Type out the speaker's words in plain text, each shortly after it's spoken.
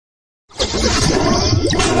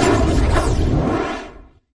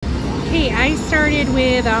started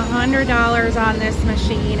with $100 on this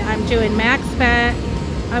machine. I'm doing max bet.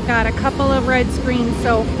 I've got a couple of red screens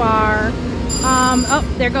so far.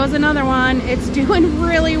 Oh, there goes another one. It's doing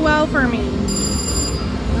really well for me.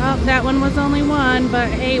 Well, that one was only one, but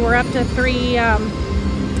hey, we're up to 3,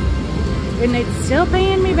 and it's still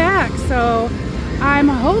paying me back. So I'm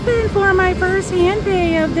hoping for my first hand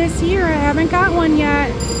pay of this year. I haven't got one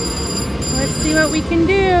yet. Let's see what we can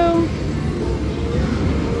do.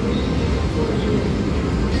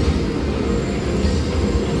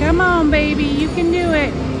 Come on, baby, you can do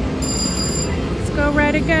it. Let's go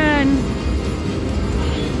red again.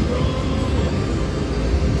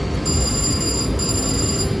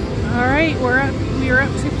 All right, we're up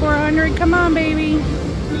to 400. Come on, baby.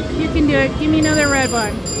 You can do it. Give me another red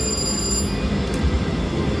one.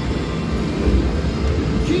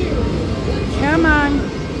 Come on.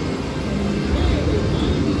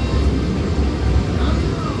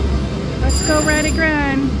 Let's go red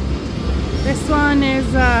again. This one is,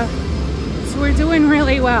 so we're doing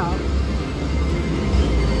really well.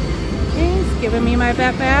 Okay, it's giving me my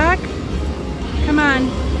bet back. Come on.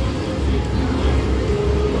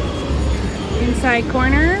 Inside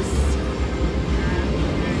corners.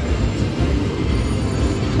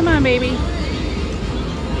 Come on, baby.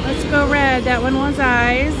 Let's go red. That one was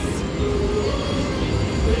eyes.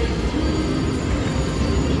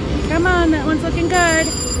 Come on, that one's looking good.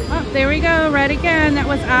 Oh, there we go. Red again. That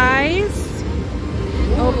was eyes.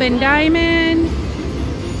 Open diamond.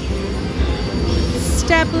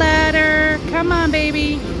 Step ladder. Come on,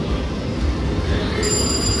 baby.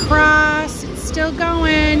 Cross. It's still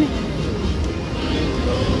going.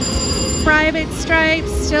 Private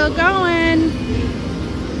stripes. Still going.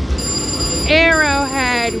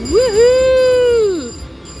 Arrowhead. Woohoo!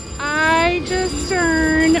 I just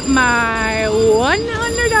earned my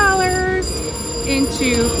 $100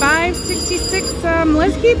 into 566.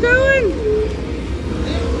 Let's keep going.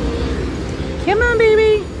 Come on,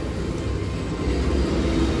 baby.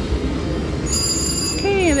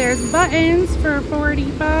 Okay, there's buttons for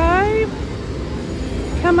 45.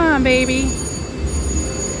 Come on, baby.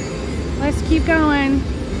 Let's keep going.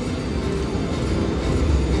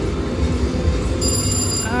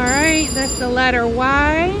 All right, that's the letter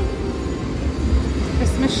Y.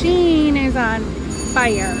 This machine is on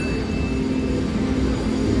fire.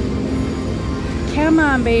 Come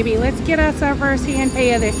on, baby. Let's get us our first hand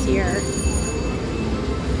pay of this year.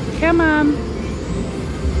 Come on.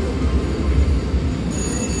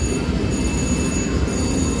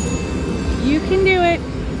 You can do it.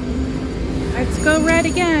 Let's go red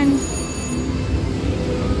again.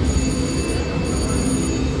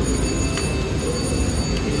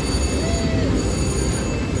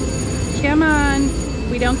 Come on.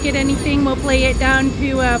 If we don't get anything, we'll play it down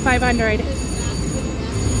to 500.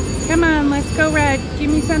 Come on, let's go red.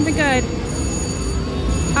 Give me something good.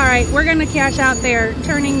 All right, we're gonna cash out there,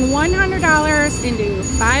 turning $100 into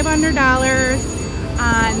 $500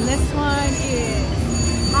 on this one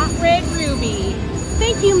is Hot Red Ruby.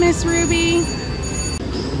 Thank you, Miss Ruby.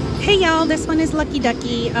 Hey y'all, this one is Lucky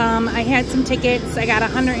Ducky. I had some tickets. I got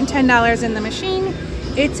 $110 in the machine.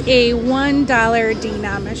 It's a $1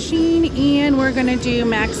 denom machine, and we're gonna do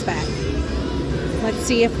max bet. Let's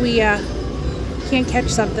see if we can't catch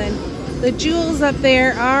something. The jewels up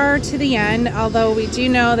there are to the end, although we do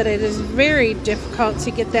know that it is very difficult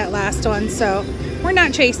to get that last one, so we're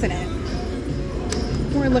not chasing it.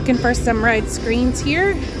 We're looking for some red screens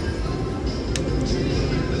here.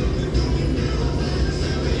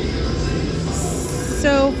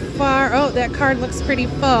 So far, oh, that card looks pretty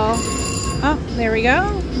full. Oh, there we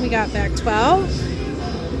go. We got back 12.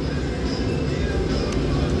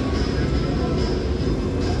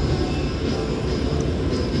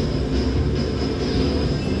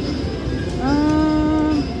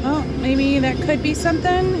 Oh, maybe that could be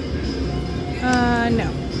something. No.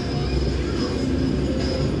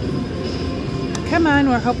 Come on,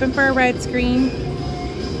 we're hoping for a red screen.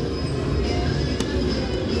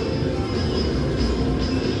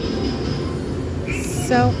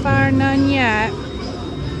 So far, none yet.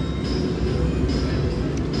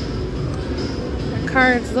 The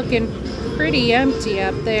card's looking pretty empty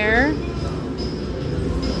up there.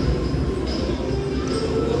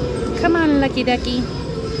 Come on, Lucky Ducky.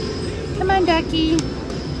 Come on, Ducky.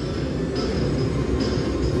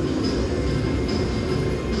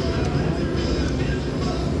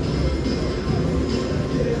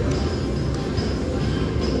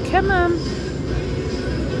 Come on.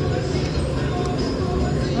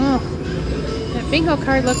 Bingo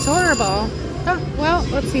card looks horrible. Oh, well,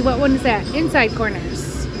 let's see. What one is that? Inside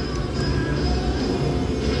corners.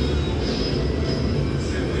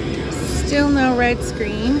 Still no red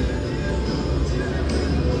screen.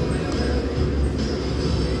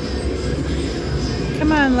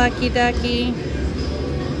 Come on, Lucky Ducky. I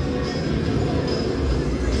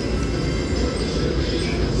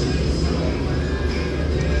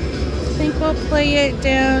think we'll play it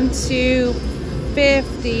down to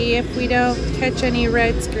 50 if we don't catch any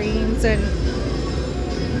red screens and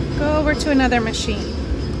go over to another machine.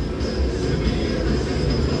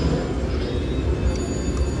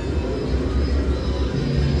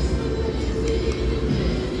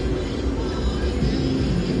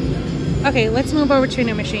 Okay, let's move over to a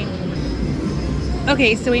new machine.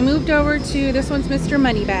 Okay, so we moved over to, this one's Mr.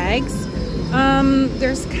 Moneybags.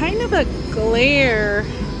 There's kind of a glare.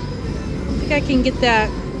 I think I can get that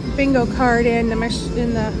bingo card in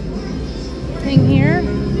the thing here.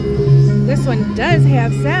 This one does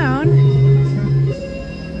have sound.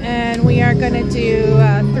 And we are gonna do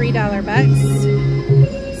 $3 bets,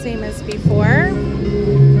 same as before.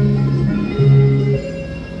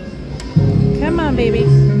 Come on, baby.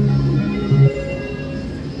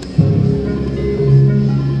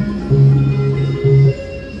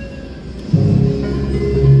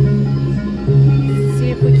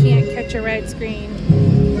 A red screen.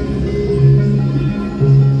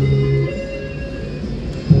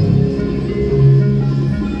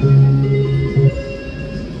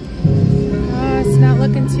 Oh, it's not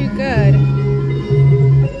looking too good.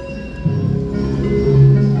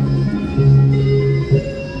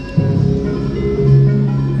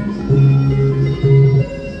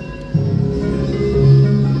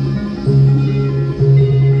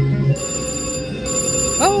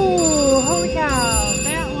 Oh, holy cow.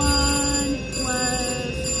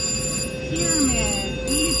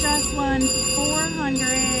 Just won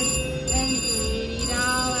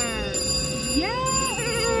 $480.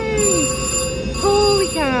 Yay! Holy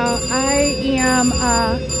cow. I am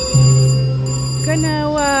gonna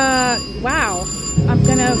wow. I'm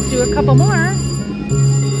gonna do a couple more.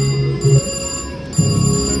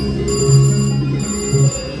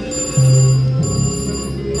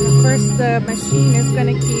 And of course the machine is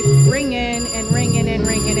gonna keep ringing and ringing and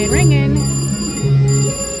ringing and ringing.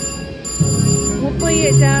 We'll play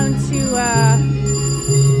it down to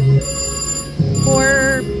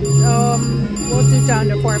we'll do down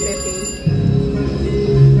to 450.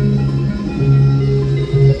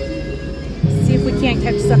 See if we can't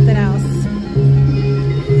catch something else.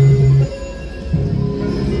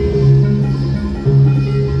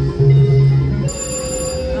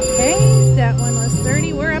 Okay, that one was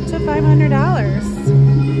 30. We're up to $500.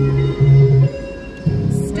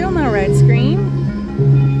 Still no red screen.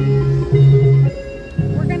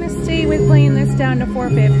 With playing this down to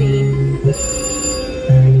 450.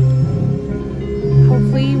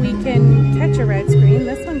 Hopefully we can catch a red screen.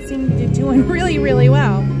 This one seemed to be doing really, really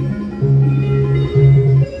well.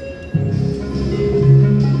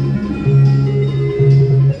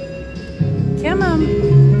 Come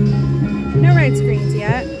on. No red screens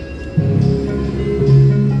yet.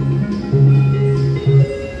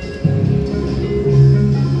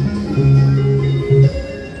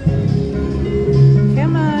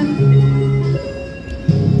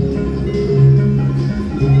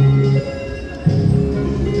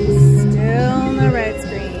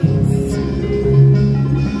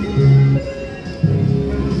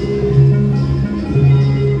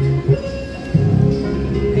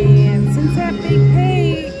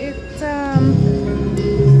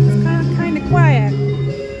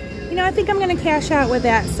 I think I'm going to cash out with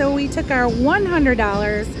that. So we took our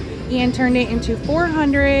 $100 and turned it into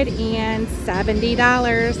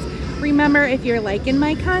 $470. Remember, if you're liking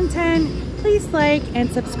my content, please like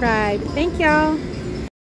and subscribe. Thank y'all.